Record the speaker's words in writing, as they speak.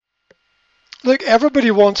Look,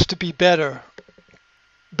 everybody wants to be better.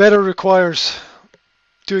 Better requires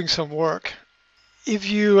doing some work. If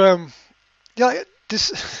you, yeah,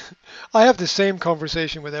 this, I have the same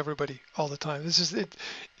conversation with everybody all the time. This is it.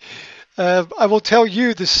 I will tell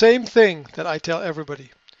you the same thing that I tell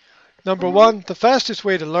everybody. Number Mhm. one, the fastest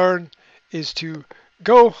way to learn is to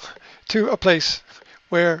go to a place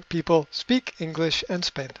where people speak English and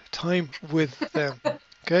spend time with them.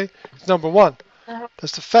 Okay? Number one. Uh-huh.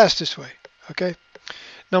 That's the fastest way. Okay?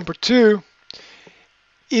 Number two,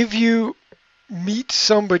 if you meet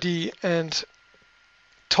somebody and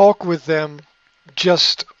talk with them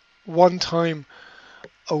just one time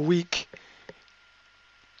a week,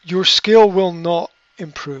 your skill will not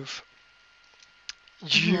improve.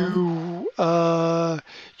 Mhm.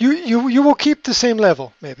 You will keep the same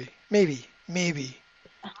level, maybe,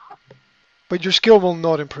 but your skill will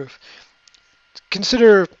not improve.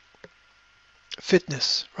 Consider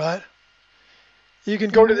fitness, right? You can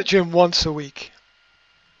go to the Mhm. gym once a week.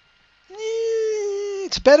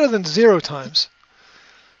 It's better than zero times,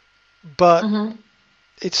 but Mhm.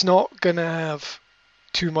 it's not gonna have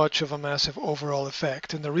too much of a massive overall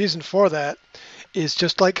effect. And the reason for that is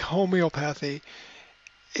just like homeopathy,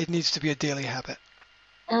 it needs to be a daily habit.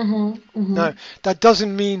 Mhm. Now, Mhm. that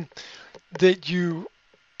doesn't mean that you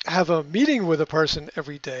have a meeting with a person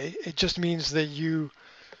every day. It just means that you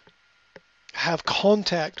have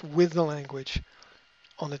contact with the language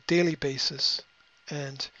on a daily basis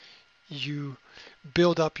and you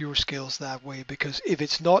build up your skills that way because if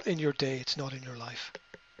it's not in your day, it's not in your life.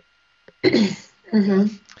 Yeah.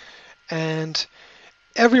 Mhm. And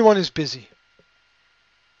everyone is busy.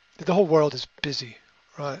 The whole world is busy,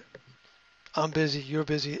 right? I'm busy, you're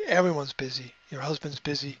busy, everyone's busy. Your husband's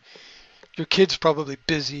busy, your kid's probably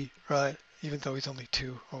busy, right? Even though he's only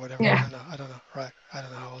 2 or whatever. I Yeah. don't know. I don't know. Right. I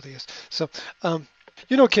don't know how old he is. So, um,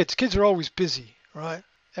 you know, kids. Kids are always busy, right?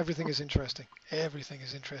 Everything is interesting. Everything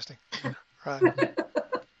is interesting, right?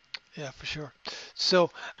 Yeah, for sure.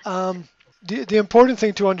 So, um, the important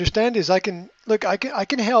thing to understand is I can look. I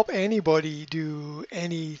can help anybody do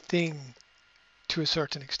anything to a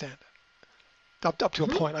certain extent, up to a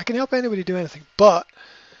Mhm. point. I can help anybody do anything, but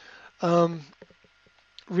um,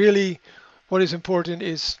 really, what is important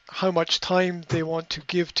is how much time they want to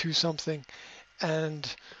give to something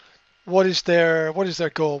and what is their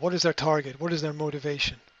goal, what is their target, what is their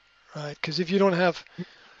motivation, right? Because if you don't have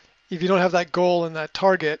that goal and that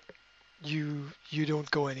target, you don't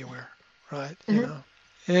go anywhere, right? Mhm.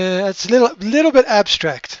 It's a little bit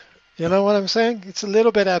abstract. You know what I'm saying? It's a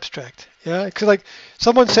little bit abstract. Yeah, because like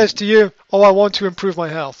someone says to you, "Oh, I want to improve my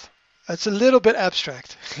health." That's a little bit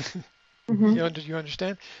abstract. Mhm. You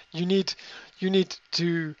understand? You need you need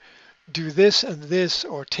to do this and this,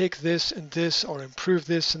 or take this and this, or improve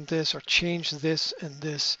this and this, or change this and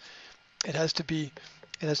this. It has to be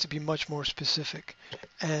it has to be much more specific,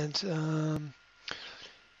 and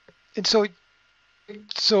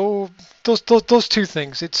so those two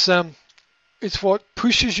things. It's what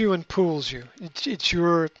pushes you and pulls you. It's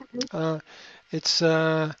your uh, it's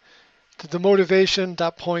the motivation,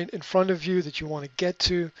 that point in front of you that you want to get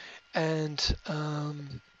to, and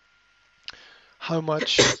how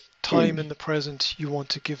much time in the present you want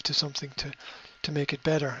to give to something to make it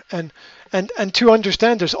better. And to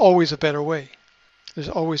understand there's always a better way. There's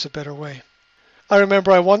always a better way. I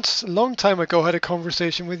remember I once, a long time ago, had a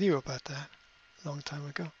conversation with you about that. Long time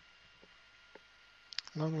ago.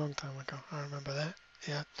 Long time ago. I remember that.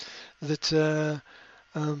 Yeah. That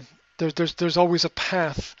um, there's always a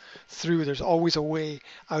path through. There's always a way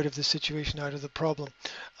out of the situation, out of the problem.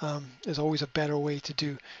 There's always a better way to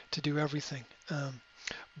do everything.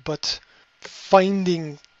 But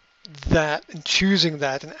finding that and choosing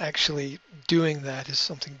that and actually doing that is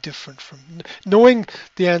something different from knowing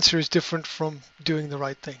the answer is different from doing the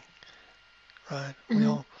right thing, right? we Mhm.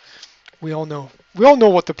 all we all know we all know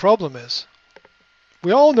what the problem is.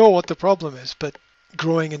 We all know what the problem is, but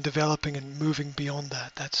growing and developing and moving beyond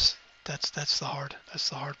that's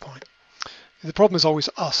the hard point. The problem is always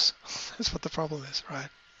us. That's what the problem is, right?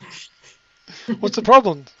 What's the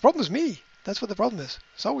problem? The problem is me. That's what the problem is.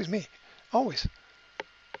 It's always me. Always.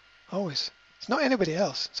 Always. It's not anybody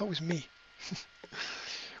else. It's always me.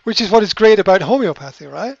 Which is what is great about homeopathy,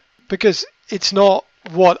 right? Because it's not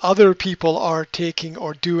what other people are taking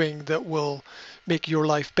or doing that will make your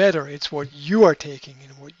life better. It's what you are taking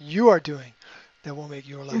and what you are doing that will make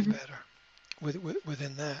your life Mhm. better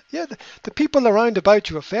within that. Yeah, the people around about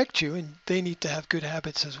you affect you, and they need to have good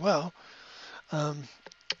habits as well. Um,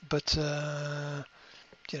 but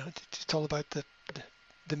it's all about the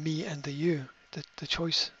me and the you, the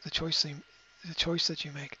choice that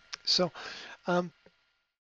you make. So,